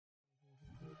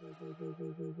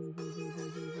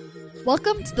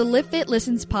Welcome to the Live Fit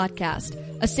Listens podcast,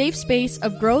 a safe space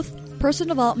of growth,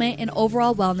 personal development, and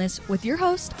overall wellness with your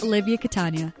host, Olivia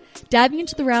Catania. Diving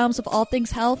into the realms of all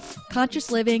things health, conscious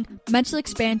living, mental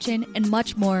expansion, and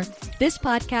much more, this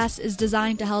podcast is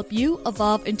designed to help you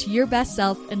evolve into your best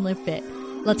self and live fit.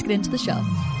 Let's get into the show.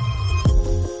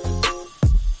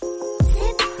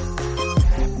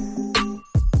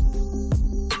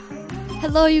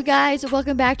 Hello, you guys, and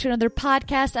welcome back to another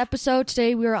podcast episode.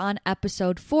 Today we are on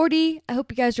episode 40. I hope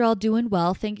you guys are all doing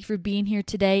well. Thank you for being here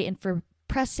today and for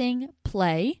pressing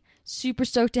play. Super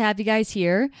stoked to have you guys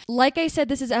here. Like I said,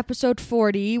 this is episode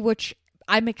 40, which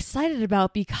I'm excited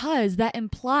about because that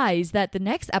implies that the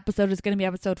next episode is going to be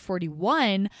episode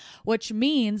 41, which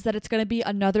means that it's going to be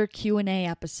another Q&A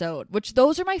episode, which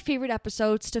those are my favorite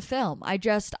episodes to film. I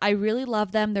really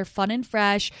love them. They're fun and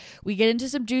fresh. We get into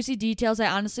some juicy details. I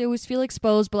honestly always feel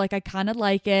exposed, but I kind of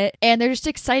like it. And they're just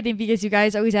exciting because you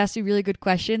guys always ask me really good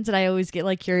questions and I always get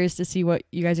curious to see what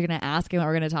you guys are going to ask and what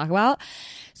we're going to talk about.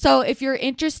 So if you're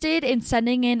interested in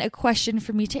sending in a question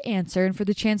for me to answer and for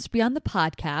the chance to be on the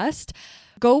podcast,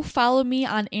 go follow me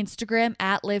on Instagram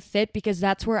at LiveFit because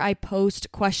that's where I post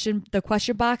the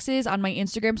question boxes on my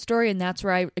Instagram story, and that's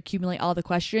where I accumulate all the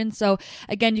questions. So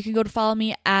again, you can go to follow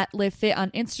me at LiveFit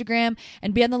on Instagram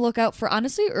and be on the lookout for,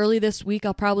 honestly, early this week,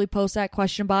 I'll probably post that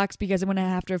question box because I'm going to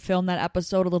have to film that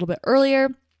episode a little bit earlier.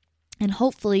 And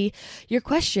hopefully your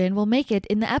question will make it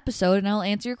in the episode and I'll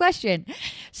answer your question.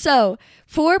 So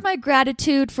for my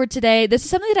gratitude for today, this is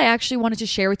something that I actually wanted to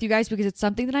share with you guys because it's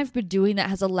something that I've been doing that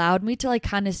has allowed me to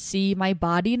kind of see my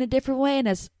body in a different way and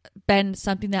has been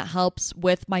something that helps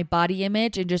with my body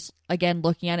image and just, again,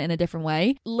 looking at it in a different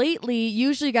way. Lately,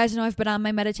 usually you guys know I've been on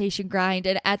my meditation grind,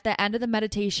 and at the end of the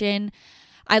meditation,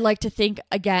 I like to think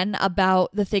again about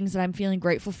the things that I'm feeling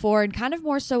grateful for and kind of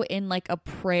more so in a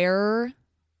prayer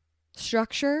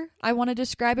structure. I want to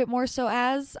describe it more so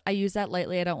as. I use that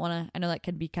lightly. I know that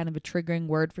can be kind of a triggering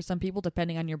word for some people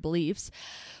depending on your beliefs.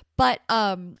 But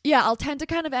I'll tend to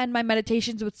kind of end my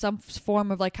meditations with some form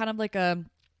of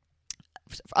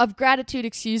of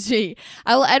gratitude,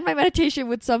 I will end my meditation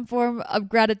with some form of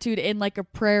gratitude in a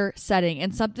prayer setting.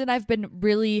 And something I've been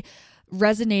really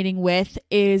resonating with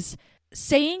is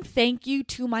saying thank you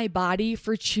to my body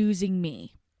for choosing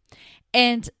me.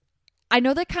 And I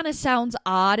know that kind of sounds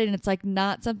odd and it's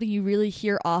not something you really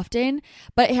hear often,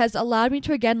 but it has allowed me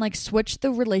to again switch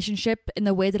the relationship in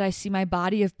the way that I see my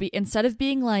body instead of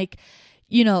being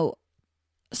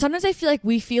sometimes I feel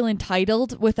we feel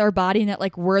entitled with our body and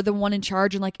that we're the one in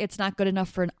charge and it's not good enough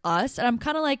for us. And I'm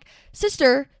kind of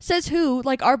sister, says who?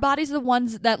 Our bodies are the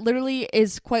ones that literally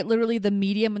is quite literally the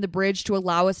medium and the bridge to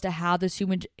allow us to have this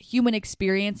human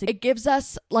experience. It gives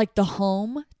us the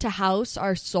home to house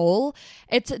our soul.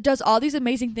 It does all these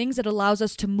amazing things. It allows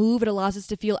us to move. It allows us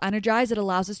to feel energized. It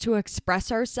allows us to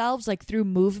express ourselves through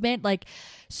movement.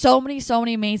 So many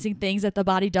amazing things that the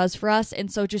body does for us. And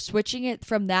so just switching it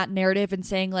from that narrative and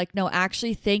saying no,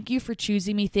 actually, thank you for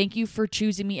choosing me. Thank you for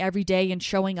choosing me every day and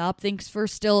showing up. Thanks for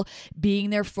still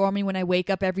being there for me when I wake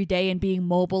up every day and being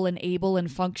mobile and able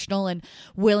and functional and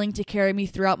willing to carry me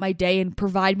throughout my day and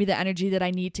provide me the energy that I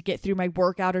need to get through my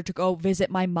workout or to go visit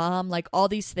my mom, all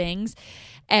these things.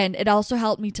 And it also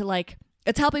helped me to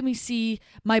it's helping me see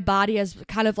my body as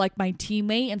kind of my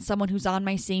teammate and someone who's on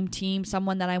my same team,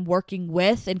 someone that I'm working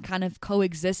with and kind of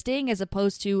coexisting as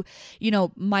opposed to,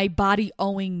 my body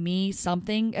owing me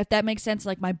something, if that makes sense.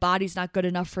 My body's not good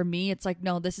enough for me. It's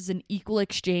no, this is an equal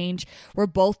exchange. We're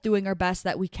both doing our best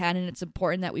that we can. And it's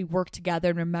important that we work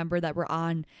together and remember that we're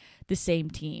on the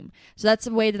same team. So that's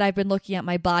the way that I've been looking at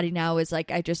my body now is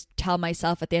I just tell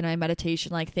myself at the end of my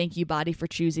meditation, thank you, body, for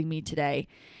choosing me today.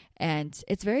 And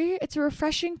it's a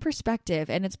refreshing perspective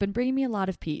and it's been bringing me a lot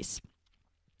of peace.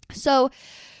 So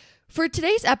for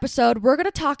today's episode, we're going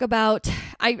to talk about,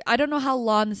 I don't know how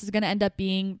long this is going to end up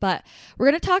being, but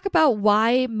we're going to talk about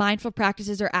why mindful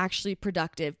practices are actually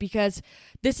productive, because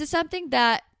this is something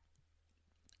that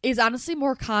is honestly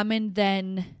more common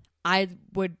than I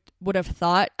would have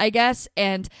thought, I guess.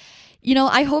 And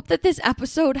I hope that this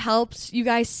episode helps you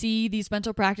guys see these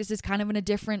mental practices kind of in a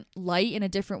different light, in a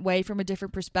different way, from a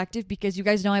different perspective, because you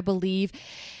guys know I believe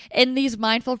in these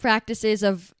mindful practices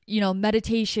of,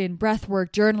 meditation, breath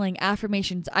work, journaling,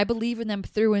 affirmations. I believe in them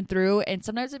through and through. And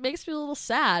sometimes it makes me a little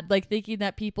sad, thinking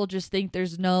that people just think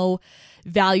there's no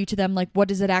value to them. What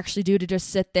does it actually do to just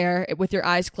sit there with your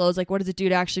eyes closed? What does it do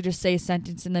to actually just say a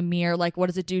sentence in the mirror? What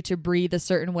does it do to breathe a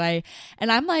certain way?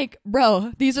 And I'm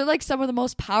bro, these are some of the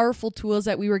most powerful tools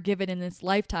that we were given in this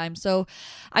lifetime. So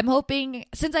I'm hoping,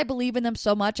 since I believe in them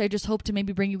so much, I just hope to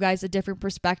maybe bring you guys a different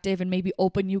perspective and maybe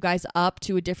open you guys up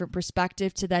to a different different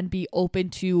perspective to then be open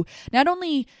to not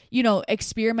only,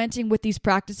 experimenting with these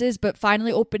practices, but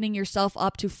finally opening yourself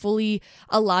up to fully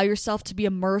allow yourself to be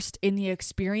immersed in the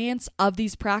experience of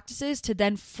these practices to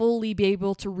then fully be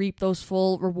able to reap those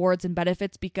full rewards and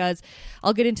benefits. Because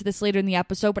I'll get into this later in the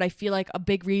episode, but I feel like a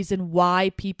big reason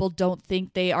why people don't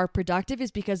think they are productive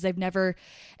is because they've never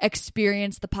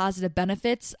experienced the positive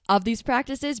benefits of these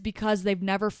practices, because they've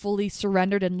never fully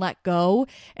surrendered and let go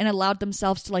and allowed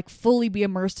themselves to like fully be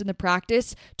immersed in the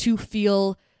practice to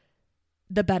feel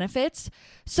the benefits.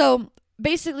 So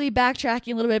basically,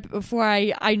 backtracking a little bit before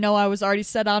I know I was already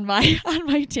set on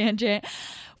my tangent.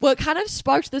 What kind of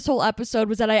sparked this whole episode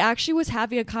was that I actually was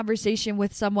having a conversation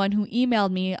with someone who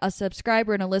emailed me, a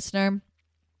subscriber and a listener.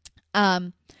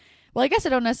 Well, I guess I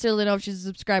don't necessarily know if she's a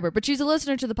subscriber, but she's a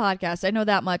listener to the podcast. I know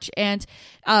that much. And,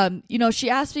 she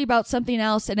asked me about something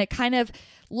else, and it kind of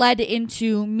led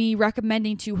into me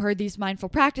recommending to her these mindful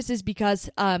practices because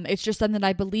it's just something that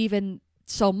I believe in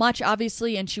so much,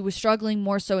 obviously, and she was struggling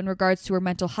more so in regards to her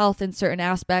mental health in certain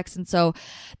aspects. And so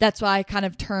that's why I kind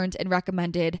of turned and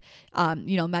recommended,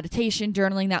 meditation,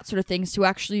 journaling, that sort of things to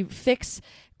actually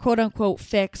quote unquote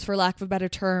fix, for lack of a better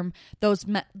term, those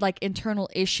internal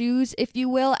issues, if you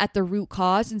will, at the root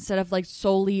cause, instead of like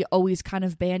solely always kind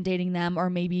of band-aiding them, or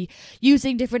maybe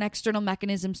using different external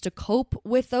mechanisms to cope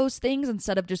with those things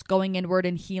instead of just going inward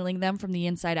and healing them from the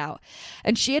inside out.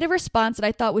 And she had a response that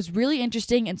I thought was really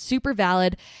interesting and super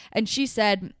valid. And she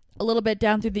said, a little bit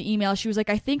down through the email, she was like,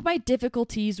 I think my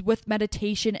difficulties with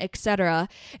meditation, etc.,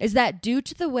 is that due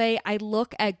to the way I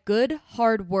look at good,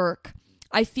 hard work,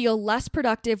 I feel less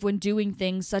productive when doing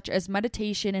things such as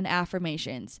meditation and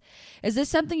affirmations. Is this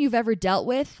something you've ever dealt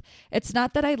with? It's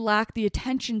not that I lack the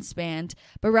attention span,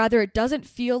 but rather it doesn't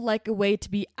feel like a way to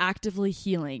be actively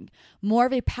healing. More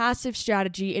of a passive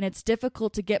strategy, and it's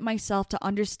difficult to get myself to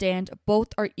understand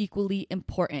both are equally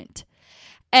important.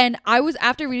 And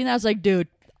after reading that, I was like, dude,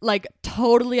 like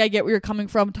totally I get where you're coming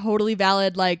from, totally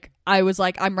valid. Like I was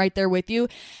like, I'm right there with you.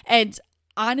 And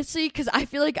honestly, because I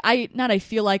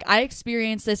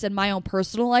experience this in my own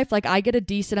personal life. Like I get a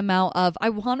decent amount of, I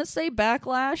want to say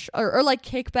backlash or like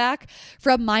kickback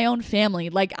from my own family.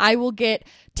 Like I will get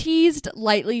teased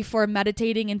lightly for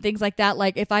meditating and things like that.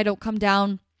 Like if I don't come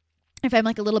down, if I'm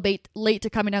like a little bit late to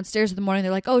coming downstairs in the morning,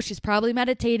 they're like, oh, she's probably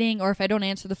meditating. Or if I don't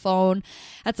answer the phone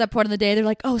at some point in the day, they're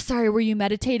like, oh, sorry, were you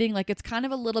meditating? Like it's kind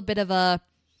of a little bit of a,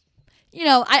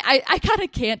 I kind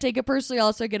of can't take it personally. I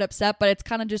also get upset, but it's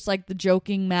kind of just like the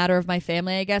joking matter of my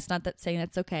family, I guess. Not that saying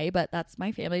that's okay, but that's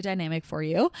my family dynamic for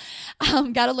you.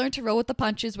 Got to learn to roll with the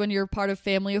punches when you're part of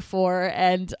family of four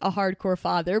and a hardcore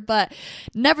father. But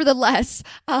nevertheless,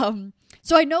 so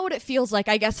I know what it feels like,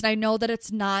 I guess. And I know that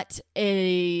it's not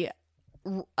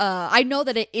I know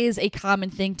that it is a common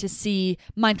thing to see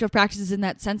mindful practices in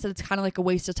that sense that it's kind of like a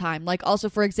waste of time. Like also,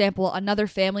 for example, another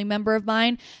family member of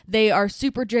mine, they are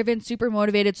super driven, super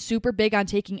motivated, super big on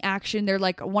taking action. They're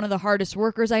like one of the hardest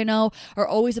workers I know, are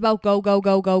always about go, go,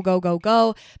 go, go, go, go,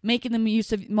 go, making them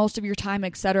use of most of your time,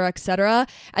 et cetera, et cetera.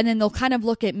 And then they'll kind of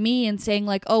look at me and saying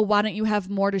like, oh, why don't you have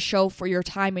more to show for your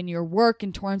time and your work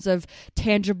in terms of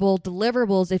tangible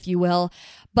deliverables, if you will.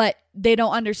 But they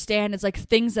don't understand it's like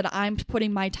things that I'm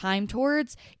putting my time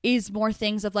towards is more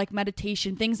things of like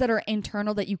meditation, things that are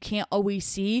internal that you can't always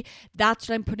see. That's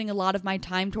what I'm putting a lot of my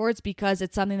time towards because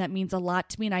it's something that means a lot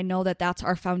to me. And I know that that's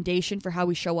our foundation for how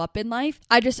we show up in life.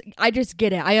 I just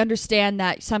get it. I understand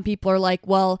that some people are like,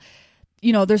 well,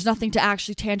 there's nothing to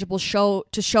actually tangible show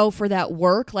for that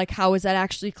work. Like, how is that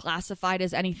actually classified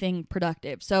as anything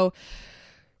productive? So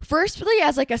firstly,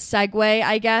 as like a segue,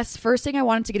 I guess, first thing I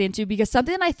wanted to get into, because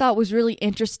something that I thought was really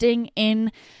interesting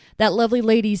in that lovely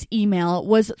lady's email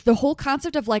was the whole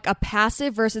concept of like a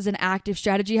passive versus an active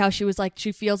strategy, how she was like,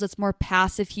 she feels it's more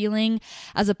passive healing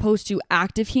as opposed to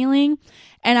active healing.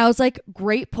 And I was like,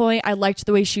 great point. I liked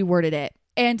the way she worded it.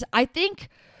 And I think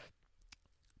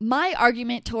my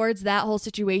argument towards that whole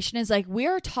situation is like we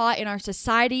are taught in our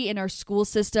society, in our school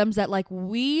systems that like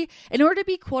in order to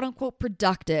be quote unquote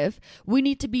productive, we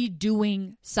need to be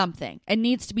doing something and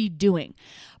needs to be doing.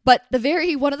 But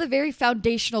one of the very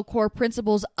foundational core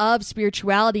principles of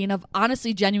spirituality and of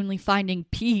honestly genuinely finding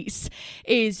peace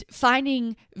is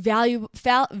finding value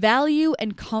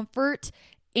and comfort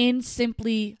in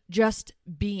simply just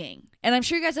being. And I'm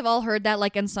sure you guys have all heard that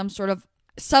like in some sort of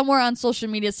somewhere on social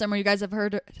media, somewhere you guys have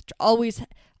heard always,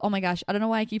 oh my gosh, I don't know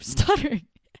why I keep stuttering.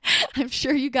 I'm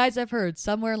sure you guys have heard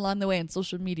somewhere along the way in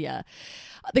social media,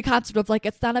 the concept of like,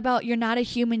 it's not about, you're not a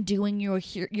human doing,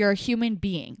 you're a human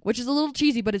being, which is a little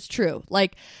cheesy, but it's true.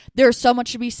 Like there's so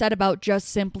much to be said about just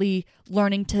simply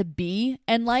learning to be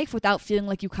in life without feeling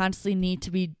like you constantly need to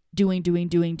be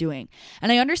doing.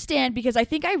 And I understand because I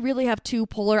think I really have two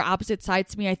polar opposite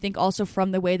sides to me. I think also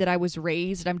from the way that I was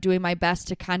raised, I'm doing my best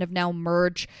to kind of now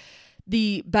merge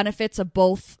the benefits of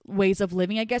both ways of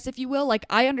living, I guess, if you will. Like,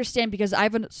 I understand because I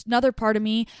have another part of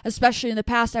me, especially in the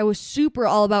past, I was super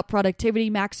all about productivity,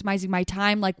 maximizing my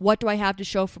time. Like, what do I have to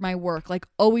show for my work? Like,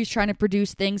 always trying to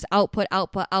produce things, output,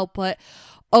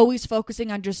 always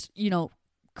focusing on just,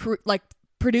 like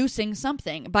producing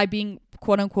something by being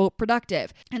quote unquote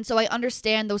productive. And so I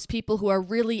understand those people who are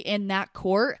really in that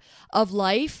court of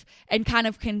life and kind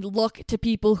of can look to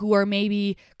people who are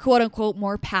maybe quote unquote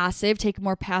more passive, take a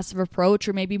more passive approach,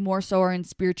 or maybe more so are in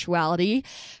spirituality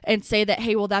and say that,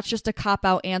 hey, well, that's just a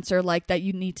cop-out answer, like that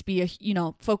you need to be,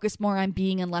 focus more on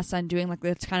being and less on doing. Like,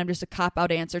 that's kind of just a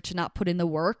cop-out answer to not put in the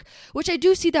work, which I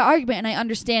do see the argument and I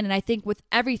understand. And I think with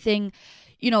everything,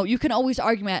 you can always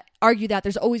argue that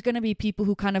there's always going to be people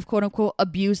who kind of quote unquote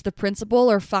abuse the principle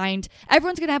or find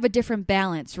everyone's going to have a different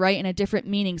balance, right? And a different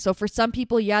meaning. So for some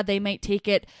people, yeah, they might take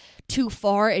it too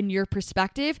far in your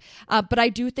perspective. But I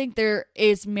do think there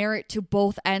is merit to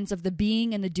both ends of the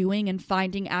being and the doing and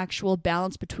finding actual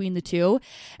balance between the two.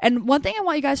 And one thing I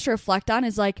want you guys to reflect on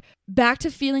is like back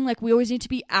to feeling like we always need to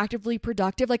be actively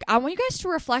productive. Like, I want you guys to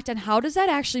reflect on how does that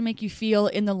actually make you feel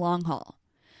in the long haul?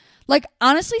 Like,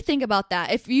 honestly, think about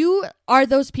that. If you are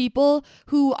those people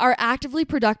who are actively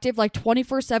productive, like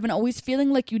 24/7, always feeling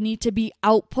like you need to be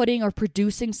outputting or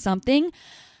producing something,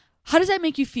 how does that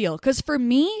make you feel? Because for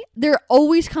me, there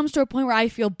always comes to a point where I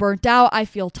feel burnt out. I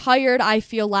feel tired. I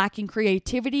feel lacking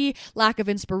creativity, lack of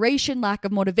inspiration, lack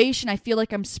of motivation. I feel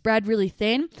like I'm spread really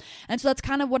thin. And so that's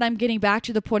kind of what I'm getting back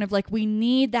to, the point of like, we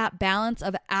need that balance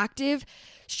of active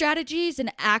strategies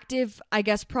and active, I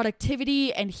guess,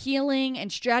 productivity and healing and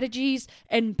strategies,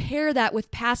 and pair that with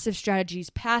passive strategies,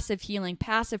 passive healing,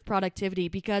 passive productivity,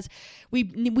 because we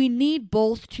need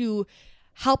both to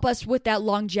help us with that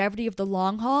longevity of the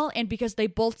long haul, and because they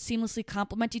both seamlessly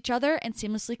complement each other and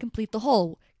seamlessly complete the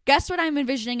whole. Guess what I'm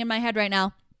envisioning in my head right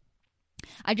now?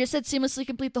 I just said seamlessly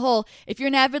complete the whole. If you're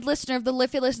an avid listener of the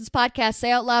Lift It Listens podcast,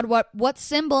 say out loud, what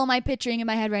symbol am I picturing in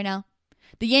my head right now?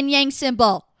 The yin-yang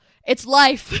symbol. It's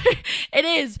life. It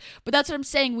is. But that's what I'm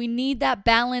saying. We need that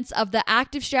balance of the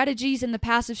active strategies and the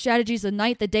passive strategies, the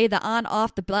night, the day, the on,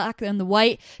 off, the black and the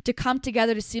white, to come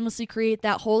together to seamlessly create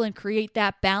that whole and create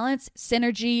that balance,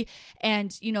 synergy,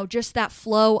 and, just that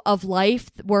flow of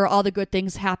life where all the good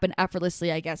things happen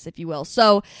effortlessly, I guess, if you will.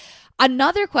 So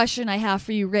another question I have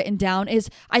for you written down is,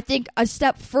 I think a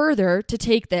step further to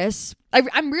take this,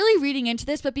 I'm really reading into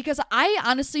this, but because I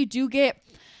honestly do get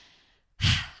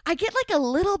like a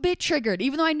little bit triggered,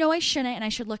 even though I know I shouldn't and I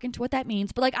should look into what that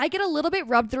means. But like, I get a little bit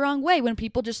rubbed the wrong way when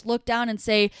people just look down and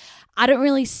say, I don't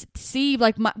really see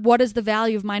like what is the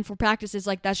value of mindful practices.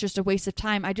 Like, that's just a waste of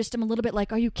time. I just am a little bit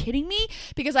like, are you kidding me?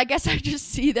 Because I guess I just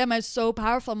see them as so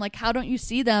powerful. I'm like, how don't you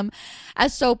see them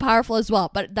as so powerful as well?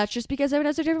 But that's just because everyone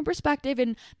has a different perspective.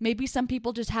 And maybe some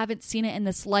people just haven't seen it in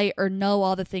this light or know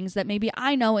all the things that maybe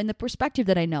I know in the perspective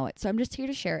that I know it. So I'm just here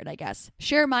to share it, I guess.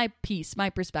 Share my piece, my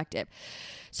perspective.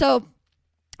 So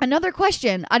another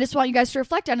question I just want you guys to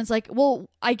reflect on is like, well,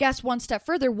 I guess one step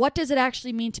further, what does it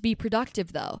actually mean to be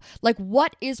productive though? Like,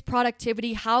 what is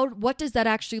productivity? What does that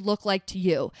actually look like to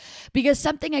you? Because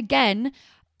something, again,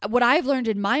 what I've learned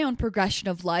in my own progression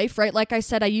of life, right? Like I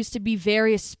said, I used to be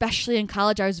especially in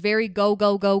college, I was very go.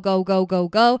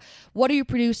 What are you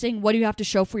producing? What do you have to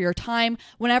show for your time?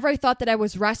 Whenever I thought that I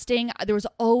was resting, there was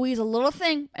always a little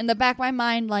thing in the back of my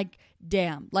mind, like,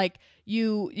 damn, like,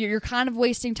 you're kind of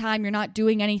wasting time. You're not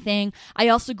doing anything. I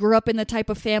also grew up in the type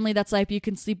of family that's like, you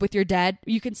can sleep with your dad.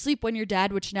 You can sleep when you're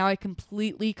dead, which now I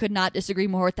completely could not disagree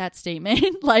more with that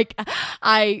statement. Like,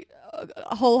 I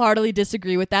wholeheartedly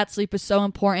disagree with that. Sleep is so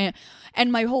important. And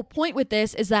my whole point with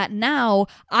this is that now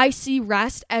I see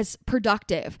rest as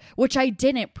productive, which I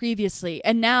didn't previously.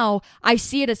 And now I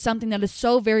see it as something that is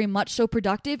so very much so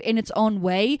productive in its own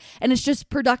way. And it's just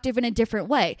productive in a different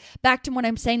way. Back to what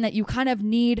I'm saying, that you kind of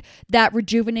need that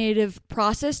rejuvenative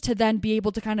process to then be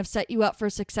able to kind of set you up for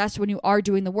success when you are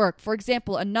doing the work. For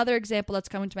example, another example that's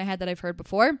coming to my head that I've heard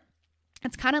before,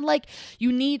 it's kind of like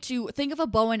you need to think of a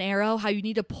bow and arrow, how you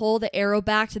need to pull the arrow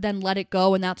back to then let it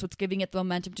go, and that's what's giving it the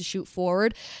momentum to shoot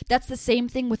forward. That's the same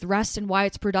thing with rest and why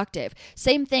it's productive.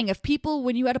 Same thing. If people,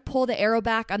 when you had to pull the arrow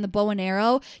back on the bow and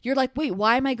arrow, you're like, wait,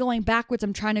 why am I going backwards?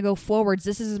 I'm trying to go forwards.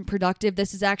 This isn't productive.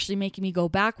 This is actually making me go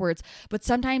backwards. But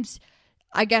sometimes,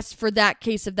 I guess for that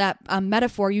case of that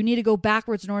metaphor, you need to go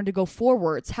backwards in order to go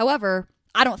forwards. However,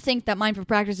 I don't think that mindful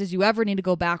practices you ever need to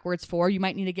go backwards for. You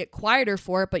might need to get quieter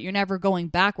for it, but you're never going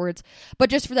backwards. But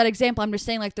just for that example, I'm just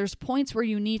saying like there's points where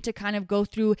you need to kind of go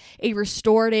through a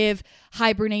restorative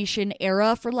hibernation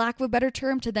era, for lack of a better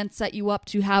term, to then set you up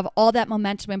to have all that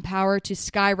momentum and power to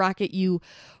skyrocket you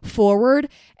forward.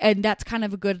 And that's kind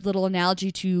of a good little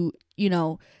analogy to,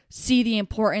 see the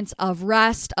importance of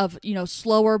rest, of,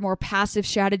 slower, more passive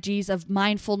strategies, of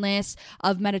mindfulness,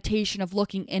 of meditation, of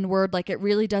looking inward. Like it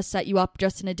really does set you up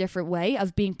just in a different way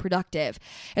of being productive.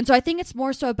 And so I think it's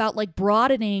more so about like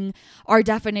broadening our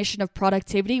definition of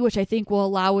productivity, which I think will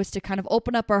allow us to kind of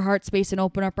open up our heart space and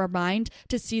open up our mind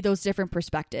to see those different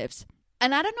perspectives.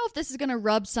 And I don't know if this is going to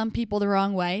rub some people the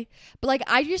wrong way, but like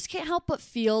I just can't help but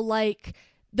feel like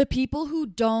the people who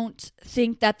don't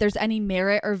think that there's any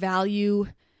merit or value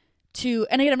to,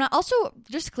 and again, I'm not, also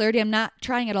just clarity, I'm not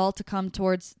trying at all to come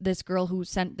towards this girl who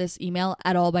sent this email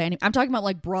at all by any, I'm talking about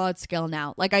like broad scale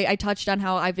now. Like I touched on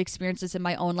how I've experienced this in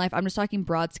my own life. I'm just talking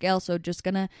broad scale. So just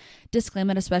gonna disclaim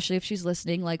it, especially if she's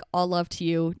listening, like all love to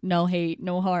you, no hate,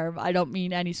 no harm. I don't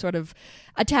mean any sort of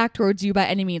attack towards you by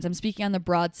any means. I'm speaking on the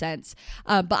broad sense.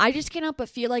 But I just can't help but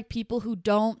feel like people who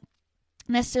don't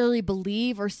necessarily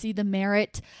believe or see the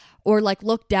merit or like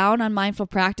look down on mindful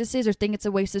practices or think it's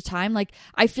a waste of time. Like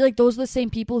I feel like those are the same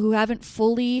people who haven't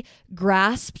fully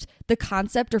grasped the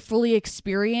concept or fully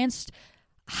experienced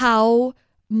how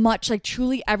much like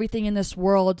truly everything in this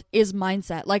world is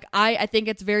mindset. Like I think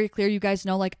it's very clear, you guys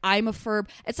know, like I'm a firm,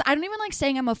 I don't even like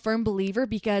saying I'm a firm believer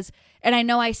because, and I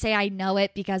know I say I know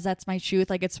it because that's my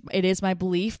truth. Like it is my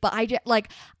belief, but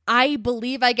I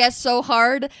believe, I guess, so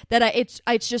hard that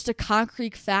it's just a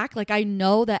concrete fact. Like I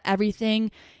know that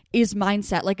everything is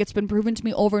mindset. Like it's been proven to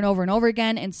me over and over and over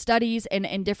again in studies and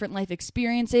in different life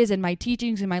experiences and my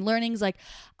teachings and my learnings. Like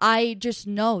I just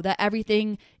know that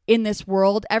everything in this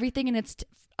world, everything in its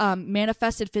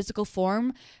manifested physical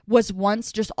form was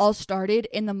once just all started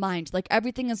in the mind. Like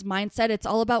everything is mindset. It's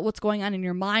all about what's going on in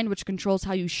your mind, which controls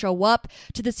how you show up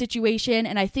to the situation.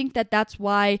 And I think that that's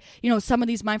why, some of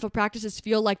these mindful practices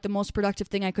feel like the most productive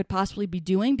thing I could possibly be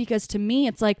doing, because to me,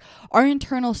 it's like our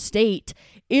internal state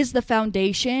is the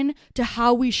foundation to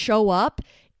how we show up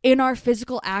in our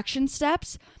physical action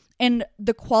steps and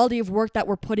the quality of work that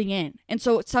we're putting in. And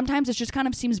so sometimes it just kind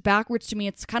of seems backwards to me.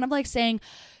 It's kind of like saying,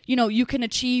 you can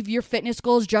achieve your fitness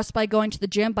goals just by going to the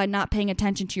gym by not paying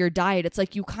attention to your diet. It's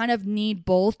like you kind of need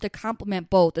both to complement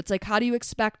both. It's like, how do you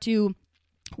expect to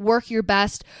work your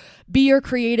best, be your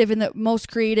most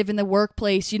creative in the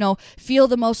workplace, feel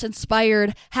the most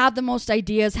inspired, have the most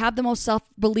ideas, have the most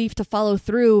self-belief to follow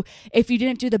through if you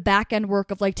didn't do the back end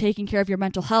work of like taking care of your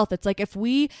mental health? It's like if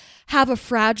we have a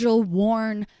fragile,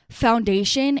 worn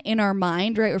foundation in our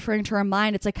mind, right, referring to our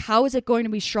mind, it's like, how is it going to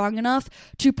be strong enough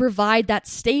to provide that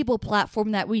stable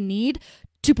platform that we need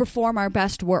to perform our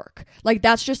best work? Like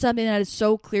that's just something that is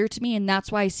so clear to me, and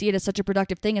that's why I see it as such a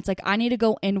productive thing. It's like I need to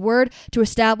go inward to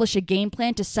establish a game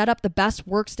plan to set up the best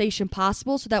workstation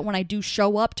possible so that when I do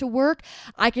show up to work,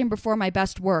 I can perform my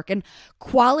best work. And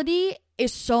quality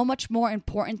is so much more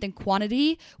important than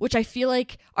quantity, which I feel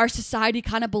like our society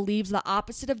kind of believes the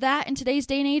opposite of that in today's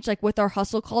day and age. Like with our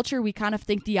hustle culture, we kind of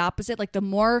think the opposite. Like the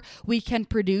more we can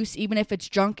produce, even if it's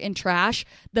junk and trash,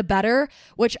 the better,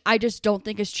 which I just don't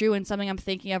think is true. And something I'm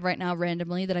thinking of right now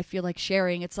randomly that I feel like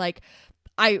sharing, it's like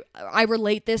I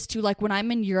relate this to like when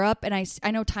I'm in Europe, and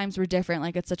I know times were different.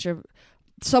 Like it's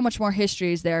so much more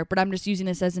history is there, but I'm just using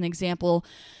this as an example.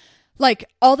 Like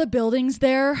all the buildings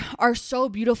there are so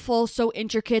beautiful, so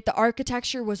intricate. The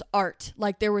architecture was art.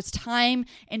 Like there was time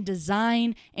and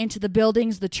design into the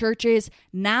buildings, the churches.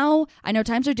 Now, I know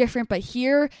times are different, but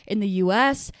here in the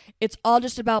US, it's all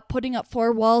just about putting up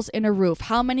 4 walls and a roof.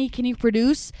 How many can you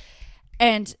produce?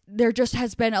 And there just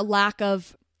has been a lack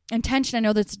of intention. I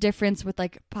know that's a difference with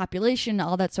like population,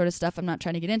 all that sort of stuff. I'm not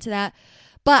trying to get into that.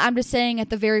 But I'm just saying at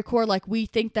the very core, like we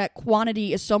think that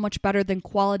quantity is so much better than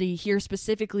quality here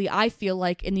specifically, I feel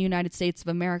like in the United States of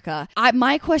America.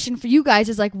 My question for you guys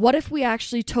is like, what if we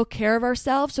actually took care of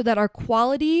ourselves so that our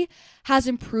quality has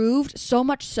improved so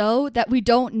much so that we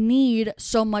don't need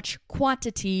so much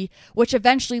quantity, which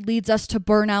eventually leads us to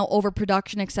burnout,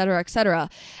 overproduction, et cetera, et cetera.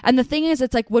 And the thing is,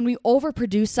 it's like when we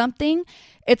overproduce something,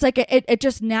 it's like it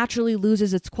just naturally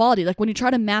loses its quality. Like when you try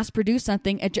to mass produce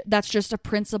something, that's just a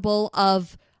principle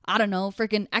of, I don't know,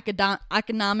 freaking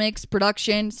economics,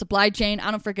 production, supply chain.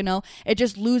 I don't freaking know. It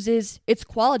just loses its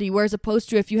quality. Whereas opposed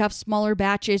to if you have smaller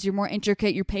batches, you're more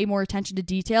intricate, you pay more attention to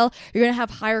detail, you're going to have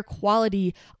higher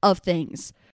quality of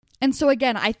things. And so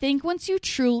again, I think once you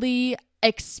truly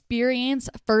experience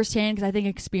firsthand, because I think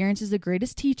experience is the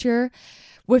greatest teacher,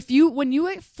 when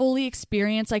you fully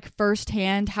experience like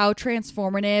firsthand how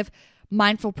transformative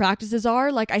mindful practices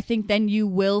are, like, I think then you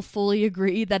will fully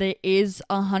agree that it is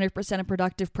 100% a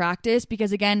productive practice.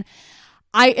 Because again,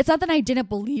 it's not that I didn't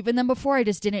believe in them before, I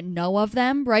just didn't know of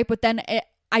them, right? But then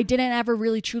I didn't ever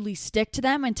really truly stick to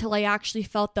them until I actually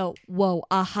felt the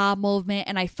aha moment,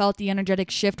 and I felt the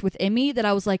energetic shift within me that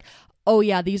I was like, oh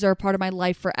yeah, these are a part of my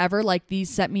life forever. Like, these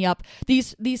set me up.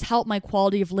 These help my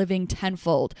quality of living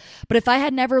tenfold. But if I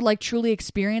had never like truly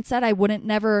experienced that, I would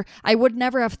never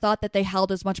have thought that they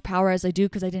held as much power as I do,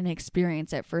 because I didn't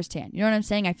experience it firsthand. You know what I'm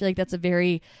saying? I feel like that's a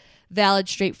very valid,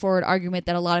 straightforward argument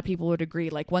that a lot of people would agree.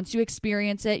 Like, once you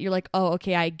experience it, you're like, oh,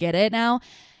 okay, I get it now.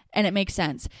 And it makes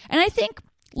sense. And I think,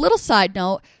 little side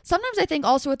note, sometimes I think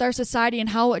also with our society and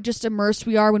how just immersed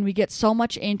we are when we get so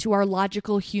much into our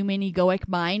logical human egoic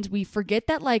mind, we forget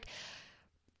that like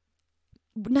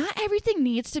not everything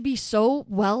needs to be so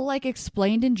well like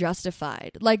explained and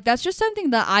justified. Like, that's just something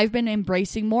that I've been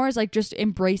embracing more, is like just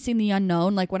embracing the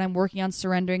unknown. Like, when I'm working on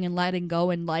surrendering and letting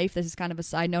go in life, this is kind of a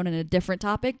side note and a different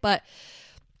topic, but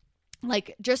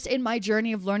like just in my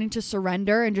journey of learning to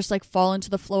surrender and just like fall into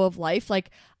the flow of life,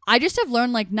 like I just have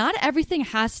learned like not everything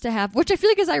has to have, which I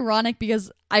feel like is ironic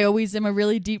because I always am a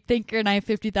really deep thinker and I have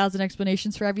 50,000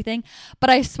 explanations for everything. But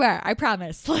I swear, I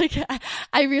promise, like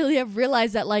I really have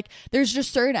realized that like there's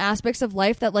just certain aspects of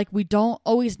life that like we don't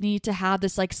always need to have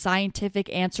this like scientific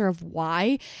answer of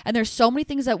why. And there's so many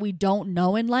things that we don't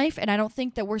know in life. And I don't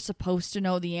think that we're supposed to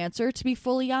know the answer, to be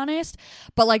fully honest.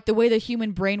 But like the way the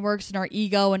human brain works and our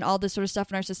ego and all this sort of stuff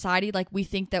in our society, like we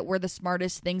think that we're the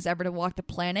smartest things ever to walk the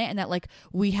planet and that like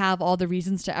we have all the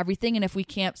reasons to everything. And if we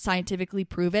can't scientifically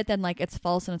prove it, then like it's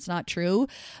false and it's not true.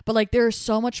 But like there is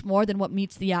so much more than what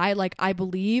meets the eye. Like I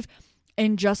believe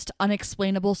in just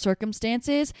unexplainable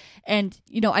circumstances. And,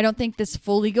 you know, I don't think this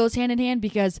fully goes hand in hand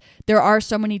because there are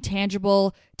so many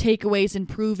tangible takeaways and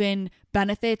proven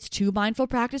benefits to mindful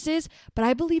practices. But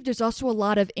I believe there's also a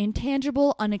lot of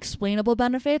intangible, unexplainable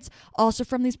benefits also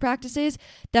from these practices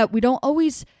that we don't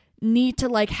always need to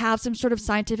like have some sort of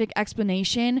scientific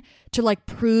explanation to like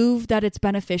prove that it's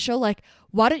beneficial. Like,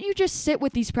 why don't you just sit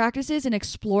with these practices and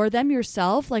explore them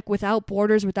yourself, like without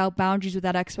borders, without boundaries,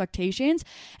 without expectations,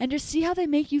 and just see how they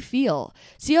make you feel.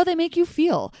 See how they make you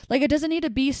feel. Like, it doesn't need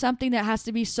to be something that has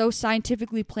to be so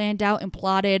scientifically planned out and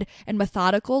plotted and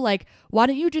methodical. Like, why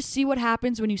don't you just see what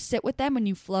happens when you sit with them, when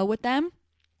you flow with them,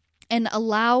 and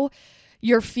allow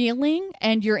your feeling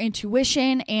and your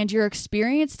intuition and your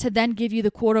experience to then give you the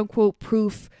quote unquote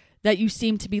proof that you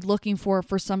seem to be looking for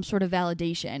some sort of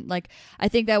validation. Like, I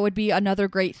think that would be another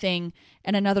great thing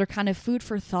and another kind of food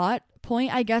for thought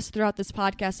point, I guess, throughout this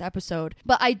podcast episode.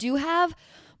 But I do have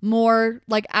more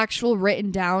like actual written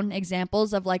down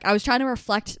examples of like, I was trying to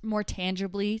reflect more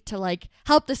tangibly to like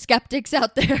help the skeptics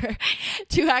out there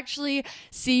to actually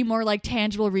see more like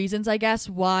tangible reasons, I guess,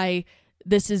 why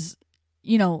this is,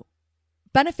 you know,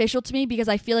 beneficial to me. Because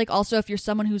I feel like also if you're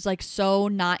someone who's like so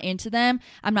not into them,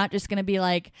 I'm not just gonna be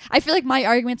like, I feel like my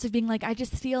arguments of being like, I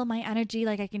just feel my energy,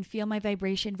 like I can feel my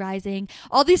vibration rising,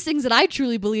 all these things that I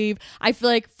truly believe, I feel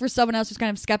like for someone else who's kind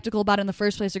of skeptical about it in the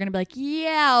first place, they're gonna be like,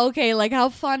 yeah, okay, like how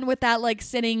fun with that, like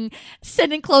sitting,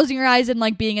 closing your eyes and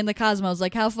like being in the cosmos,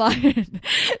 like how fun.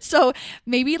 So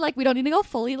maybe like we don't need to go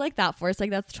fully like that for us, like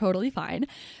that's totally fine.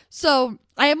 So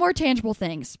I have more tangible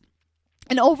things.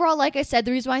 And overall, like I said,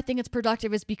 the reason why I think it's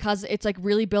productive is because it's like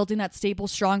really building that stable,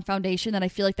 strong foundation that I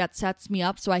feel like that sets me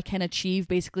up so I can achieve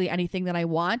basically anything that I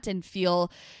want and feel,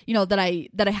 you know, that I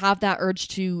have that urge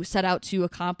to set out to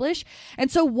accomplish. And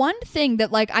so one thing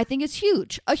that like I think is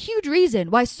huge, a huge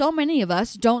reason why so many of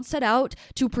us don't set out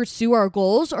to pursue our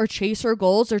goals or chase our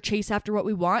goals or chase after what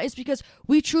we want is because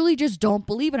we truly just don't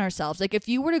believe in ourselves. Like if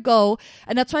you were to go,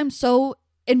 and that's why I'm so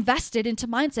invested into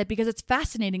mindset, because it's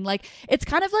fascinating. Like it's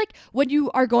kind of like when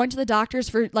you are going to the doctors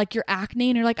for like your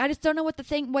acne and you're like, I just don't know what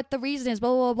the reason is, blah,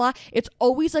 blah, blah, blah. It's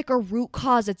always like a root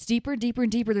cause. It's deeper and deeper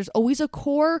and deeper. There's always a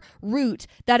core root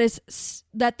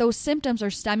that those symptoms are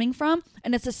stemming from.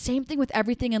 And it's the same thing with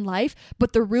everything in life,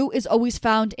 but the root is always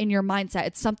found in your mindset.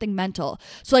 It's something mental.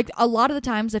 So like a lot of the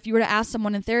times if you were to ask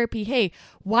someone in therapy, hey,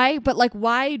 why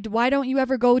don't you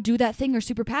ever go do that thing you're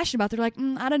super passionate about? They're like,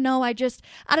 I don't know. I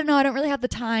don't really have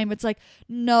the time. It's like,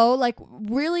 no, like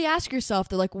really ask yourself,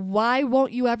 they're like, why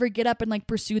won't you ever get up and like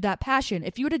pursue that passion?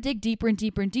 If you were to dig deeper and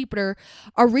deeper and deeper,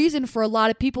 a reason for a lot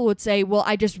of people would say, well,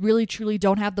 I just really truly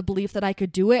don't have the belief that I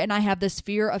could do it, and I have this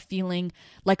fear of feeling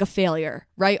like a failure,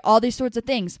 right? All these sorts of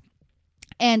things.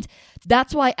 And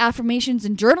that's why affirmations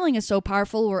and journaling is so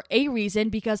powerful, or a reason,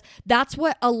 because that's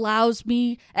what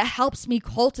it helps me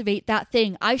cultivate that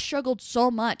thing. I struggled so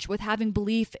much with having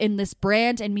belief in this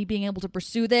brand and me being able to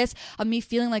pursue this, of me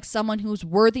feeling like someone who's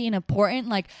worthy and important.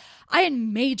 Like I had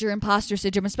major imposter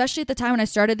syndrome, especially at the time when I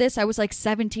started this. I was like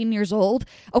 17 years old.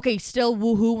 Okay, still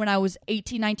woohoo when I was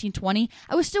 18, 19, 20.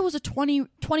 I was a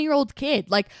 20-year-old kid.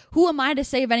 Like, who am I to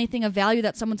say of anything of value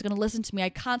that someone's going to listen to me? I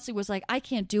constantly was like, I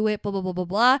can't do it, blah, blah, blah, blah,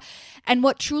 blah. And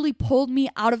what truly pulled me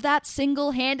out of that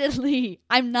single-handedly,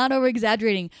 I'm not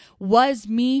over-exaggerating, was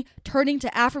me turning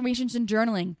to affirmations and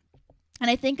journaling. And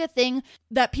I think a thing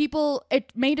that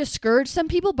it may discourage some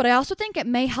people, but I also think it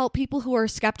may help people who are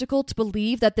skeptical to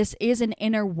believe that this is an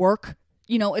inner work.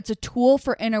 It's a tool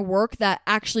for inner work that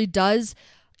actually does,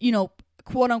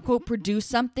 quote unquote, produce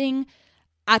something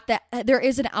there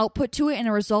is an output to it and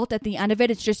a result at the end of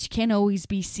it. It's just, you can't always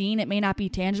be seen. It may not be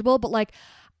tangible, but like,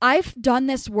 I've done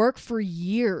this work for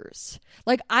years.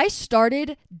 Like, I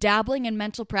started dabbling in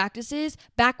mental practices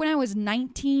back when I was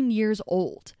 19 years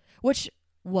old, which,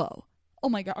 whoa. Oh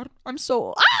my God, I'm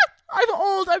so, I'm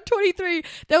old. I'm 23.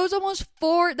 That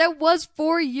was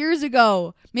 4 years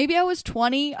ago. Maybe I was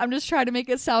 20. I'm just trying to make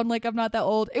it sound like I'm not that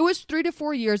old. It was 3 to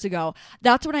 4 years ago.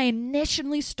 That's when I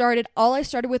initially started. All I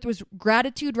started with was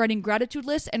gratitude, writing gratitude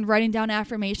lists and writing down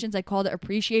affirmations. I called it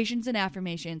appreciations and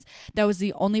affirmations. That was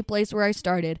the only place where I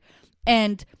started.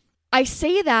 And I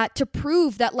say that to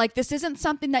prove that, like, this isn't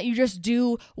something that you just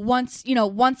do once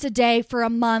a day for a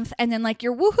month and then like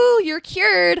you're woohoo, you're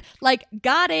cured, like,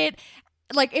 got it.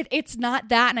 Like, it's not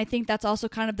that. And I think that's also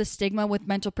kind of the stigma with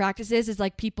mental practices is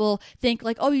like people think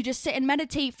like, oh, you just sit and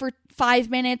meditate for 5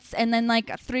 minutes and then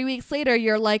like 3 weeks later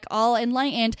you're like all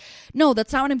enlightened. No,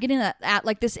 that's not what I'm getting at.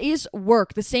 Like, this is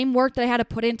work. The same work that I had to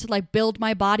put in to like build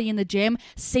my body in the gym,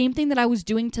 same thing that I was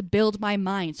doing to build my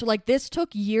mind. So like, this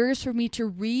took years for me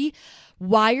to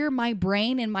rewire my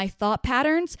brain and my thought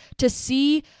patterns to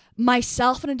see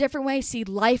myself in a different way, see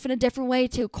life in a different way,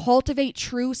 to cultivate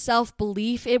true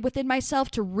self-belief within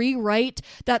myself, to rewrite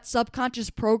that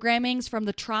subconscious programmings from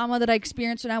the trauma that I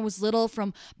experienced when I was little,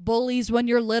 from bullies when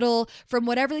you're little, from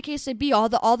whatever the case may be, all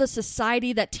the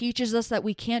society that teaches us that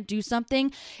we can't do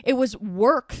something. It was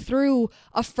work through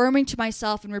affirming to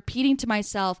myself and repeating to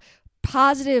myself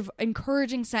positive,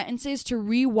 encouraging sentences to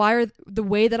rewire the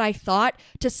way that I thought,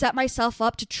 to set myself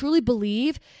up to truly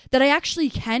believe that I actually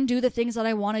can do the things that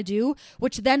I want to do,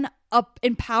 which then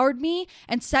empowered me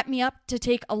and set me up to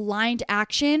take aligned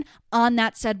action on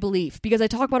that said belief. Because I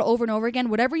talk about it over and over again,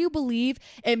 whatever you believe,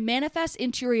 it manifests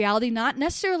into your reality, not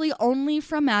necessarily only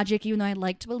from magic, even though I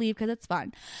like to believe because it's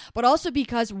fun, but also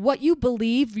because what you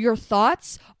believe, your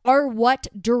thoughts, are what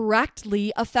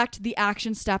directly affect the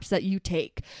action steps that you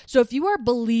take. So if you are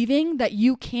believing that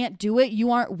you can't do it,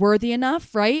 you aren't worthy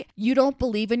enough, right? You don't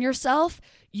believe in yourself,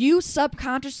 you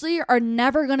subconsciously are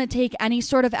never going to take any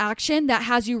sort of action that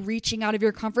has you reaching out of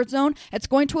your comfort zone. It's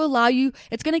going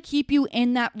to keep you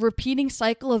in that repeating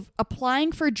cycle of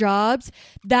applying for jobs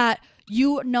that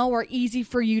you know are easy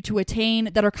for you to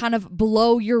attain, that are kind of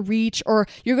below your reach, or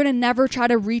you're going to never try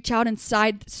to reach out and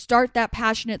start that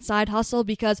passionate side hustle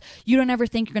because you don't ever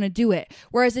think you're going to do it.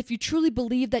 Whereas if you truly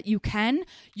believe that you can,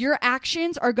 your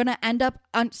actions are going to end up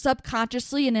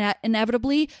subconsciously and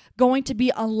inevitably going to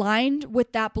be aligned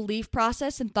with that belief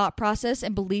process and thought process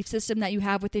and belief system that you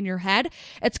have within your head.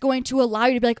 It's going to allow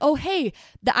you to be like, oh, hey,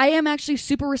 I am actually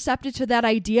super receptive to that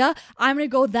idea. I'm going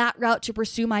to go that route to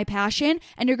pursue my passion.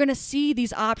 And you're going to see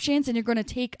these options and you're going to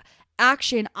take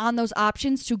action on those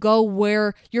options to go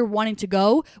where you're wanting to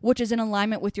go, which is in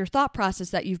alignment with your thought process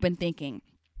that you've been thinking.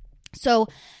 So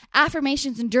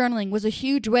affirmations and journaling was a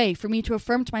huge way for me to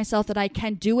affirm to myself that I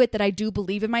can do it, that I do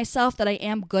believe in myself, that I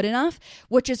am good enough,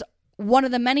 which is one of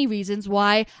the many reasons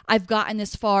why I've gotten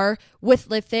this far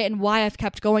with Live Fit and why I've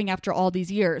kept going after all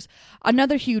these years.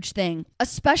 Another huge thing,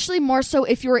 especially more so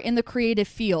if you're in the creative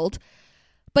field,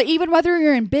 but even whether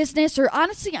you're in business or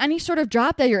honestly any sort of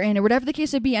job that you're in or whatever the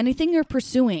case would be, anything you're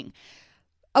pursuing,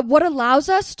 what allows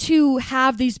us to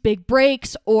have these big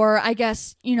breaks or I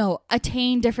guess,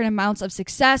 attain different amounts of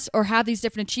success or have these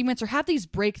different achievements or have these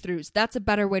breakthroughs. That's a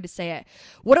better way to say it.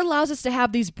 What allows us to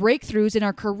have these breakthroughs in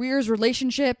our careers,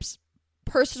 relationships,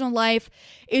 personal life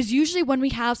is usually when we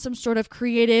have some sort of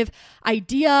creative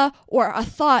idea or a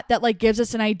thought that like gives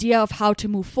us an idea of how to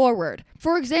move forward.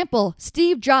 For example,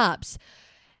 Steve Jobs.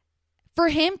 For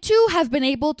him to have been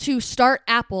able to start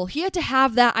Apple, he had to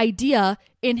have that idea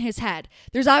in his head.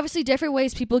 There's obviously different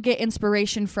ways people get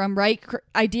inspiration from, right?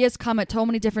 Ideas come at so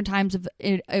many different times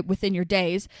within your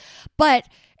days. But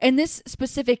in this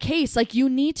specific case, like you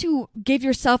need to give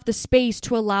yourself the space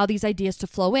to allow these ideas to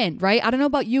flow in, right? I don't know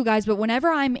about you guys, but whenever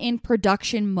I'm in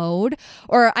production mode,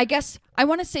 or I guess I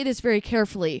want to say this very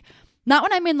carefully, not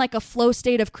when I'm in like a flow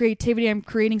state of creativity, I'm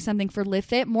creating something for Live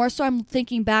Fit. More so I'm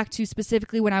thinking back to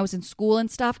specifically when I was in school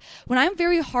and stuff. When I'm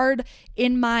very hard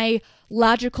in my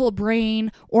logical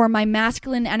brain or my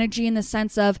masculine energy in the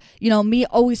sense of, me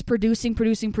always producing,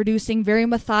 very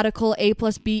methodical, A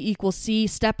plus B equals C,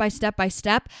 step by step by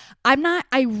step.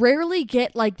 I rarely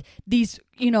get like these,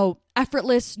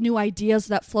 effortless new ideas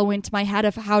that flow into my head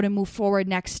of how to move forward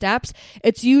next steps.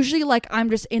 It's usually like I'm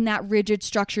just in that rigid,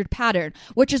 structured pattern,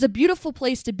 which is a beautiful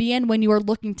place to be in when you are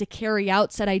looking to carry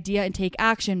out said idea and take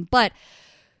action. But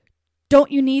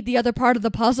don't you need the other part of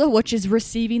the puzzle, which is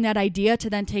receiving that idea to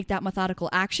then take that methodical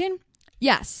action?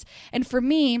 Yes. And for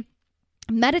me,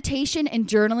 meditation and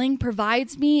journaling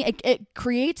provides me, it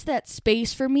creates that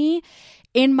space for me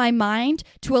in my mind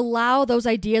to allow those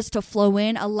ideas to flow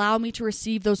in, allow me to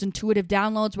receive those intuitive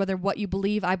downloads, whether what you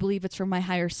believe, I believe it's from my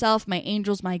higher self, my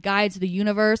angels, my guides, the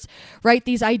universe, right?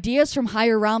 These ideas from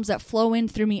higher realms that flow in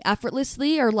through me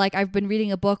effortlessly, or like I've been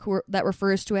reading a book that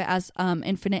refers to it as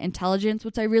infinite intelligence,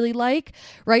 which I really like,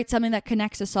 right? Something that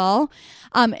connects us all.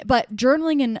 But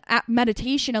journaling and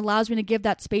meditation allows me to give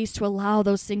that space to allow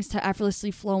those things to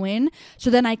effortlessly flow in. So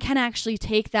then I can actually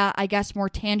take that, I guess, more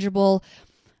tangible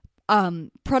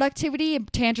productivity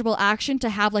and tangible action to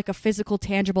have like a physical,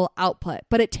 tangible output.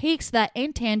 But it takes that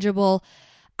intangible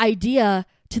idea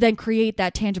to then create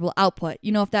that tangible output,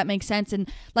 if that makes sense.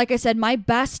 And like I said, my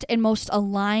best and most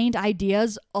aligned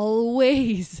ideas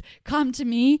always come to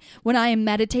me when I am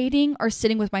meditating or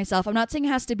sitting with myself. I'm not saying it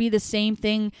has to be the same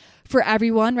thing for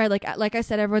everyone, right? Like I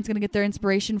said, everyone's going to get their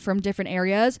inspiration from different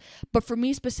areas. But for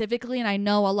me specifically, and I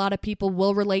know a lot of people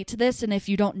will relate to this, and if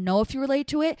you don't know if you relate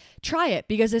to it, try it,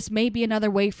 because this may be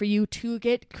another way for you to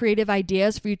get creative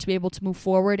ideas for you to be able to move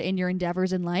forward in your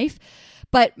endeavors in life.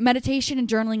 But meditation and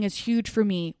journaling is huge for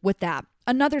me with that.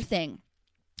 Another thing,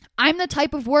 I'm the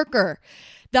type of worker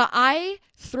that I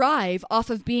thrive off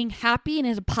of being happy and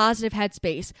in a positive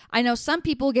headspace. I know some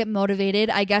people get motivated,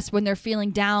 I guess, when they're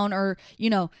feeling down, or,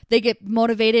 they get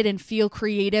motivated and feel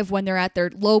creative when they're at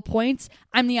their low points.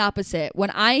 I'm the opposite.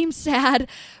 When I'm sad,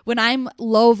 when I'm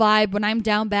low vibe, when I'm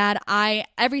down bad,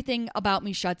 everything about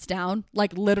me shuts down,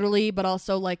 like literally, but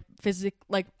also like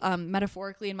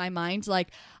metaphorically in my mind. Like,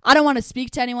 I don't want to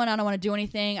speak to anyone. I don't want to do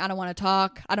anything. I don't want to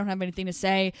talk. I don't have anything to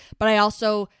say, but I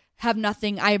also have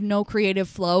no creative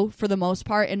flow for the most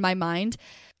part in my mind.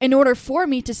 In order for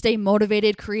me to stay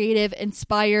motivated, creative,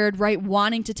 inspired, right,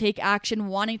 wanting to take action,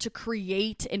 wanting to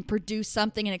create and produce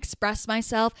something and express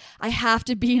myself, I have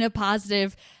to be in a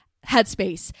positive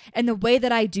headspace. And the way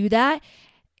that I do that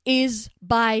is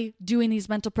by doing these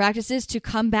mental practices to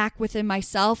come back within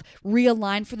myself,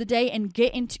 realign for the day, and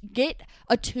get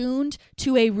attuned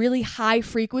to a really high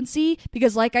frequency.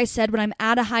 Because like I said, when I'm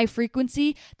at a high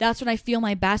frequency, that's when I feel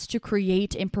my best to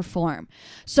create and perform.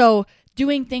 So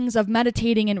doing things of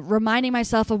meditating and reminding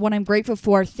myself of what I'm grateful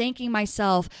for, thanking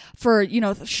myself for,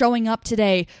 showing up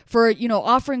today, for,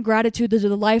 offering gratitude to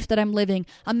the life that I'm living,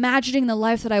 imagining the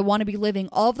life that I want to be living.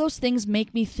 All of those things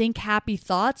make me think happy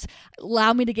thoughts,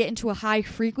 allow me to get into a high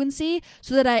frequency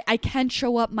so that I can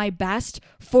show up my best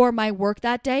for my work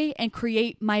that day and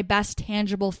create my best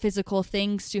tangible physical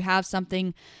things to have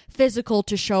something physical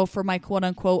to show for my quote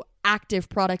unquote active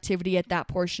productivity at that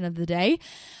portion of the day.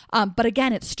 But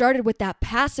again, it started with that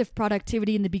passive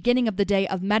productivity in the beginning of the day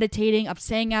of meditating, of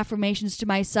saying affirmations to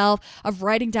myself, of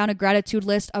writing down a gratitude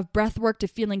list, of breath work to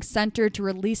feeling centered, to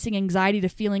releasing anxiety, to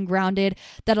feeling grounded,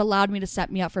 that allowed me to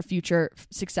set me up for future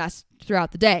success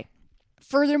throughout the day.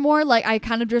 Furthermore, like I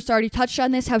kind of just already touched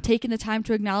on this, how taking the time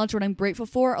to acknowledge what I'm grateful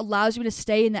for allows me to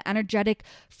stay in the energetic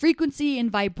frequency and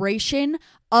vibration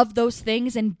of those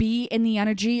things and be in the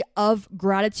energy of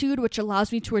gratitude, which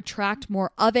allows me to attract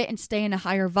more of it and stay in a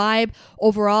higher vibe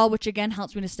overall, which again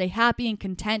helps me to stay happy and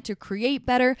content, to create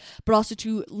better, but also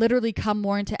to literally come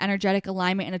more into energetic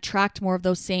alignment and attract more of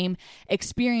those same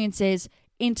experiences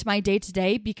into my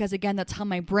day-to-day, because again, that's how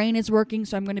my brain is working.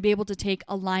 So I'm going to be able to take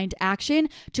aligned action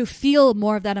to feel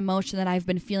more of that emotion that I've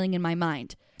been feeling in my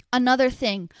mind. Another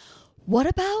thing, what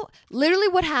about literally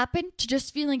what happened to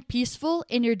just feeling peaceful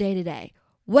in your day-to-day?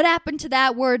 What happened to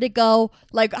that? Where'd it go?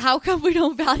 Like, how come we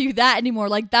don't value that anymore?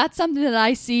 Like, that's something that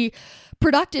I see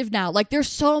productive now. Like, there's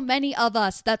so many of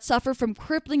us that suffer from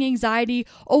crippling anxiety,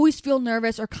 always feel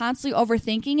nervous, or constantly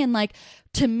overthinking. And like,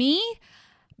 to me,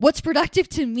 what's productive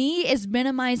to me is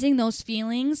minimizing those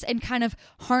feelings and kind of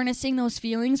harnessing those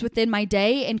feelings within my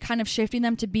day and kind of shifting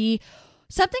them to be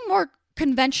something more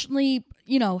conventionally,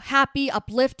 happy,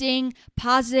 uplifting,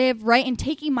 positive, right? And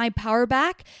taking my power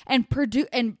back and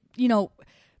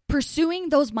pursuing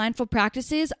those mindful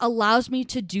practices allows me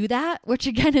to do that, which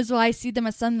again is why I see them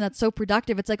as something that's so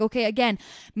productive. It's like, okay, again,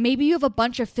 maybe you have a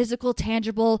bunch of physical,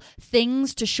 tangible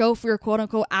things to show for your quote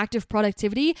unquote active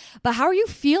productivity, but how are you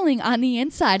feeling on the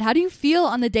inside? How do you feel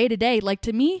on the day to day? Like,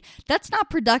 to me, that's not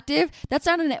productive. That's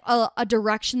not a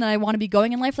direction that I want to be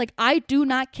going in life. Like, I do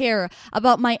not care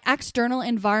about my external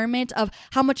environment of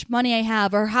how much money I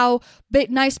have or how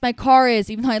nice my car is,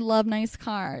 even though I love nice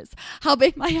cars, how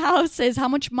big my house is, how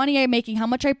much money I'm making, how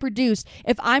much I produce.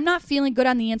 If I'm not feeling good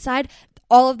on the inside,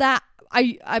 all of that,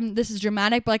 I'm this is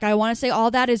dramatic, but like, I want to say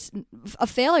all that is a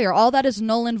failure. All that is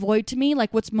null and void to me.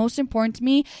 Like, what's most important to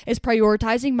me is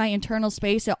prioritizing my internal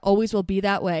space. It always will be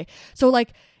that way. So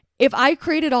like, if I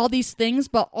created all these things,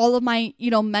 but all of my,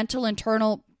 mental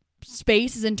internal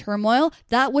space is in turmoil,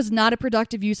 that was not a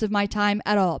productive use of my time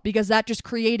at all, because that just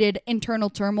created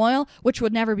internal turmoil, which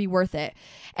would never be worth it.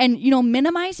 And,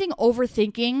 minimizing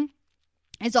overthinking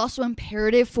is also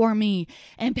imperative for me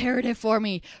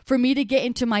for me to get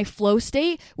into my flow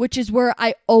state, which is where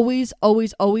I always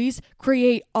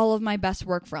create all of my best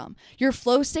work from. Your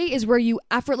flow state is where you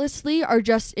effortlessly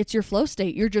it's your flow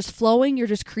state. You're just flowing. You're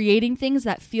just creating things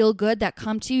that feel good, that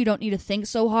come to you. You don't need to think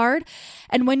so hard.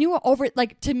 And when you are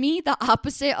to me, the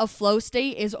opposite of flow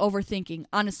state is overthinking,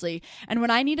 honestly. And when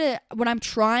I'm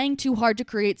trying too hard to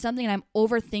create something and I'm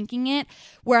overthinking it,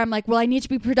 where I'm like, well, I need to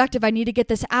be productive. I need to get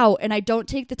this out. And I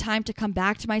don't take the time to come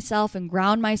back to myself and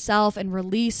ground myself and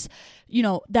release,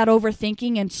 that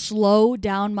overthinking and slow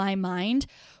down my mind.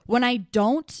 When I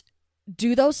don't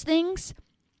do those things,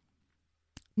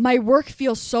 my work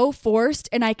feels so forced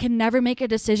and I can never make a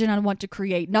decision on what to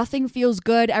create. Nothing feels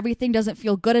good. Everything doesn't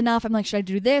feel good enough. I'm like, should I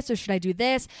do this or should I do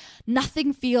this?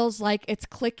 Nothing feels like it's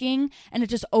clicking, and it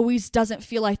just always doesn't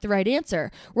feel like the right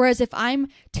answer. Whereas if I'm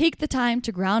take the time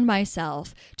to ground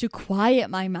myself, to quiet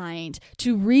my mind,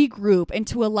 to regroup, and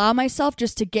to allow myself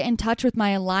just to get in touch with my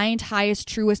aligned, highest,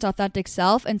 truest, authentic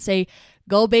self and say,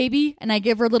 go baby, and I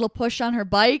give her a little push on her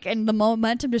bike and the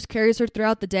momentum just carries her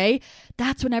throughout the day,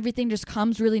 that's when everything just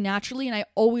comes really naturally. And I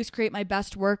always create my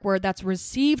best work where that's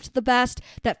received the best,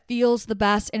 that feels the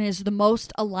best, and is the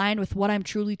most aligned with what I'm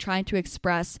truly trying to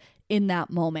express in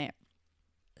that moment.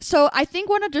 So I think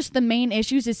one of just the main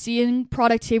issues is seeing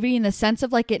productivity in the sense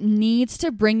of like, it needs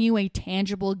to bring you a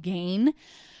tangible gain,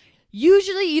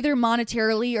 usually either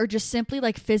monetarily or just simply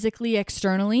like physically,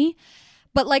 externally.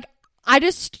 But like, I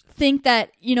just think that,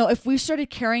 if we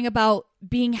started caring about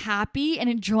being happy and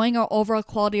enjoying our overall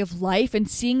quality of life and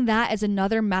seeing that as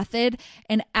another method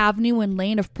and avenue and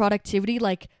lane of productivity,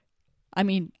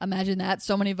 imagine that.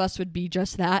 So many of us would be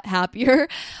just that, happier.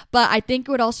 But I think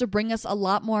it would also bring us a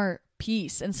lot more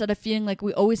peace instead of feeling like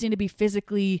we always need to be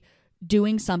physically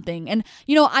doing something. And,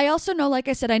 I also know, like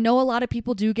I said, I know a lot of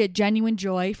people do get genuine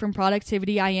joy from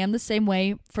productivity. I am the same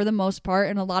way for the most part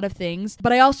in a lot of things.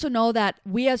 But I also know that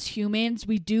we as humans,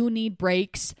 we do need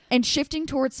breaks, and shifting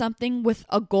towards something with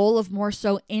a goal of more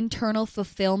so internal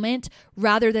fulfillment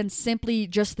rather than simply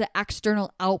just the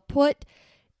external output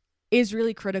is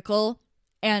really critical.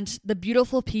 And the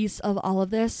beautiful piece of all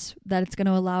of this, that it's going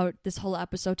to allow this whole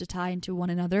episode to tie into one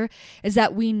another, is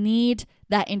that we need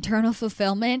that internal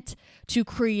fulfillment to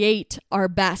create our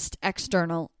best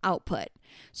external output.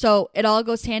 So it all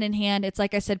goes hand in hand. It's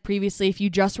like I said previously, if you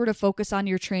just were to focus on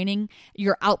your training,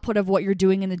 your output of what you're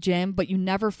doing in the gym, but you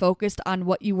never focused on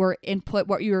what you were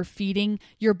feeding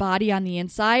your body on the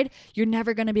inside, you're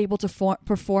never going to be able to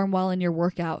perform well in your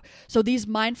workout. So these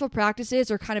mindful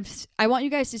practices are I want you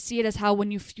guys to see it as how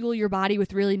when you fuel your body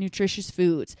with really nutritious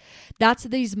foods, that's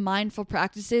these mindful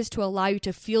practices to allow you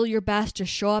to feel your best, to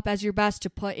show up as your best, to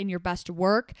put in your best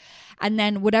work. And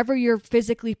then whatever you're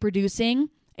physically producing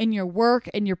in your work,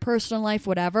 in your personal life,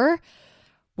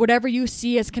 whatever you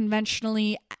see as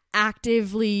conventionally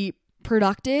actively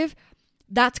productive,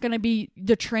 that's going to be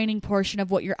the training portion of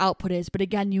what your output is. But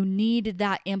again, you need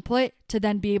that input to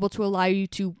then be able to allow you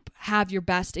to have your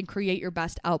best and create your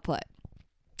best output.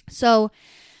 So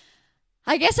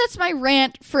I guess that's my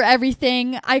rant for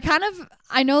everything.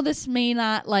 I know this may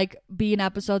not be an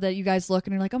episode that you guys look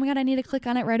and you're like, oh my God, I need to click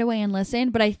on it right away and listen.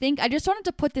 But I think I just wanted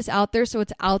to put this out there so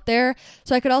it's out there.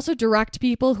 So I could also direct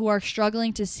people who are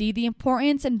struggling to see the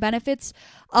importance and benefits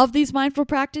of these mindful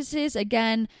practices.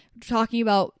 Again, talking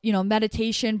about,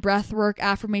 meditation, breath work,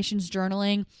 affirmations,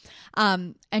 journaling,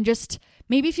 and just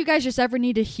maybe if you guys just ever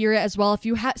need to hear it as well, if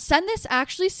you send this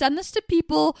to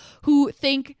people who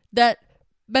think that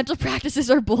mental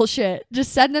practices are bullshit.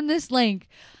 Just send them this link.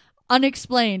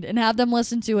 unexplained and have them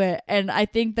listen to it. And I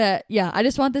think that, I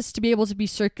just want this to be able to be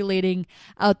circulating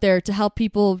out there to help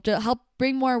people, to help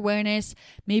bring more awareness,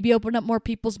 maybe open up more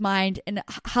people's mind, and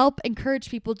help encourage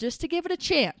people just to give it a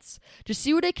chance. Just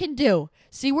see what it can do.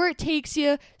 See where it takes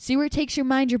you. See where it takes your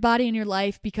mind, your body, and your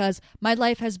life, because my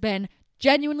life has been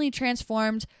genuinely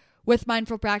transformed with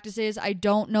mindful practices. I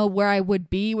don't know where I would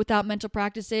be without mental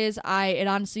practices. It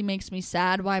honestly makes me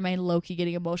sad. Why am I low-key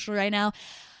getting emotional right now?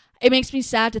 It makes me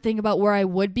sad to think about where I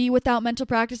would be without mental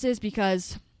practices,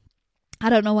 because I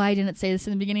don't know why I didn't say this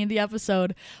in the beginning of the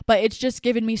episode, but it's just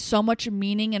given me so much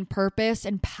meaning and purpose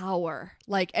and power,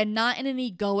 and not in an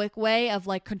egoic way of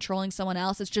controlling someone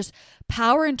else. It's just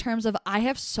power in terms of I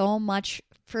have so much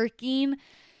freaking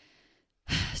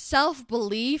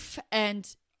self-belief,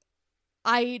 and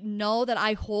I know that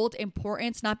I hold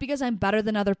importance, not because I'm better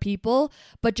than other people,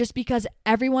 but just because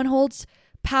everyone holds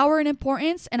power and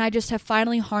importance, and I just have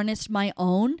finally harnessed my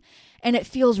own, and it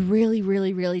feels really,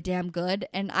 really, really damn good.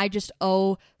 And I just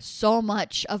owe so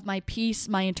much of my peace,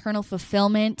 my internal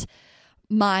fulfillment,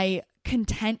 my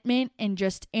contentment, and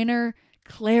just inner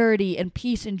clarity and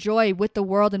peace and joy with the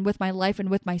world and with my life and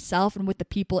with myself and with the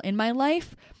people in my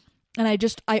life. And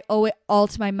I owe it all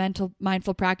to my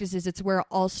mindful practices. It's where it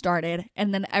all started.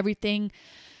 And then everything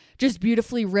just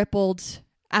beautifully rippled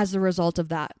as a result of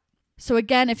that. So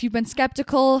again, if you've been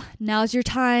skeptical, now's your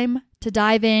time to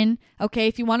dive in. Okay,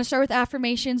 if you want to start with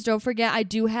affirmations, don't forget I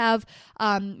do have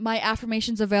my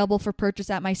affirmations available for purchase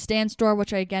at my Stan store,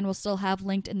 which I again will still have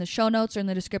linked in the show notes or in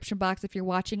the description box if you're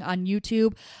watching on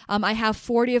YouTube. I have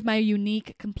 40 of my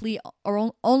unique, complete,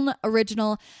 or own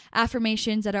original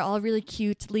affirmations that are all really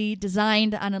cutely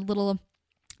designed on a little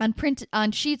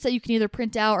on sheets that you can either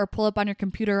print out or pull up on your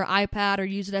computer or iPad, or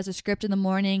use it as a script in the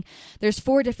morning. There's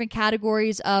 4 different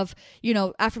categories of,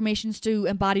 affirmations to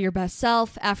embody your best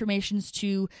self, affirmations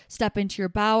to step into your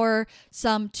power,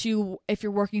 some to if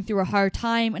you're working through a hard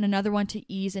time, and another one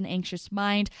to ease an anxious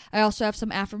mind. I also have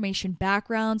some affirmation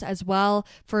backgrounds as well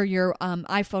for your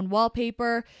iPhone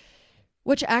wallpaper,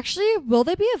 which actually, will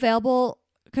they be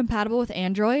compatible with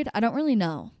Android? I don't really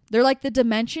know. They're like the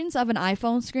dimensions of an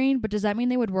iPhone screen, but does that mean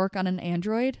they would work on an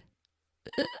Android?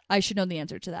 I should know the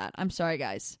answer to that. I'm sorry,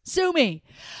 guys. Sue me.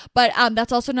 But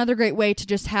that's also another great way to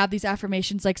just have these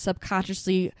affirmations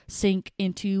subconsciously sink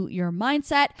into your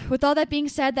mindset. With all that being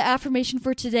said, the affirmation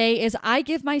for today is I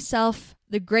give myself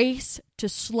the grace to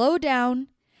slow down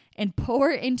and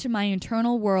pour into my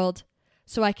internal world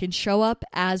so I can show up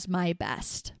as my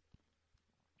best.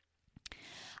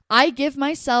 I give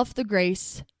myself the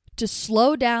grace to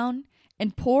slow down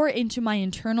and pour into my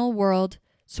internal world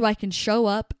so I can show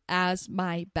up as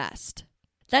my best.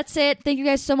 That's it. Thank you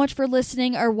guys so much for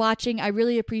listening or watching. I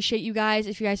really appreciate you guys.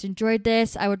 If you guys enjoyed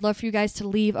this, I would love for you guys to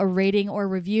leave a rating or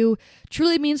review.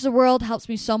 Truly means the world, helps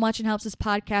me so much, and helps this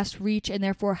podcast reach and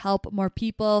therefore help more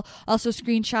people. Also,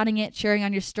 screenshotting it, sharing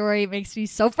on your story, it makes me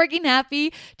so freaking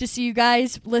happy to see you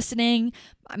guys listening.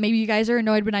 Maybe you guys are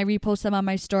annoyed when I repost them on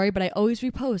my story, but I always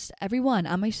repost everyone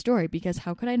on my story because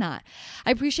how could I not?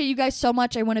 I appreciate you guys so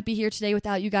much. I wouldn't be here today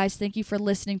without you guys. Thank you for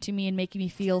listening to me and making me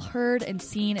feel heard and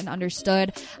seen and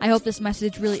understood. I hope this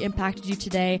message really impacted you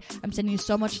today. I'm sending you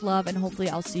so much love, and hopefully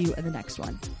I'll see you in the next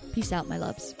one. Peace out, my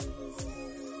loves.